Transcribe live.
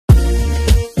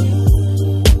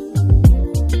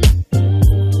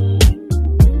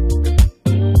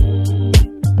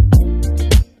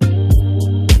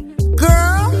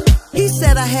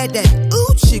had that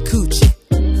Oochie Coochie.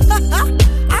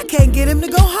 I can't get him to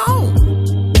go home.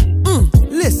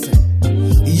 Listen,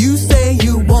 you say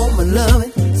you want my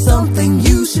loving, something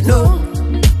you should know.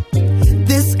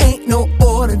 This ain't no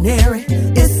ordinary,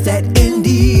 it's that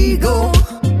indigo.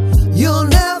 You'll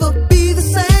never be the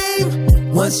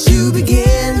same once you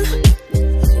begin.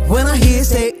 When I hear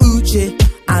say Oochie,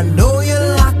 I know you're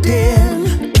locked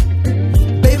in.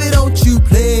 Baby, don't you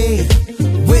play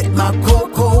with my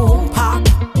cocoa pop.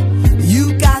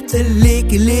 You got to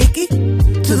licky licky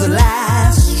to the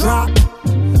last drop.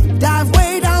 Dive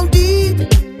way down deep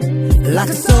like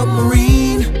a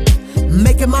submarine,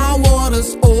 making my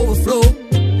waters overflow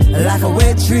like a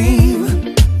wet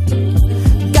dream.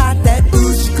 Got that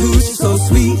Oochie Coochie, so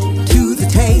sweet to the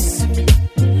taste,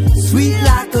 sweet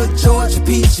like a Georgia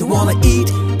peach you wanna eat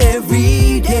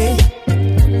every day.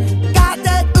 Got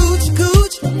that Oochie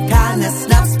Coochie, kind that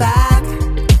snaps back.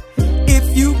 If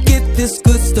you get this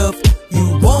good stuff, you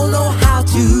won't know how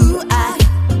to act.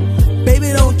 Baby,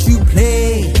 don't you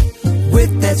play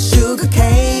with that sugar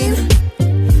cane.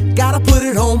 Gotta put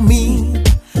it on me,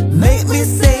 make me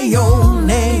say your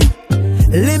name.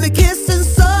 Let me kiss and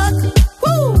suck,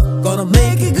 woo, gonna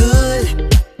make it good.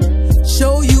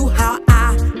 Show you how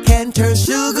I can turn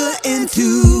sugar into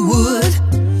wood.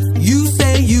 You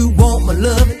say you want my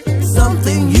love,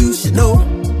 something you should know.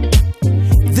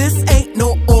 This ain't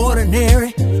no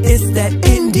ordinary, it's that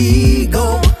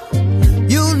indigo.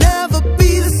 You'll never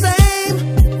be the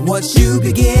same once you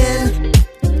begin.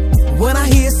 When I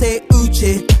hear say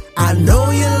Oochie, I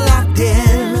know you're locked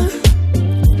in.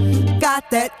 Got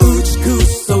that Oochie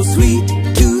Coochie, so sweet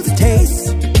to the taste,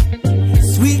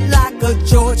 sweet like a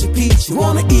Georgia peach you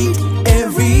wanna eat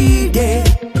every day.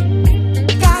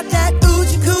 Got that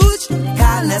Oochie Coochie,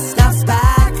 kind that snaps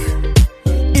back.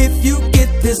 If you get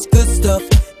this good stuff,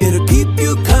 it'll keep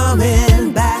you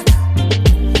coming back.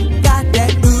 Got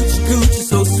that Oochie Coochie,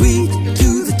 so sweet to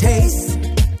the taste,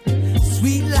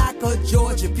 sweet like a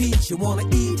Georgia peach you wanna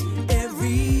eat every day.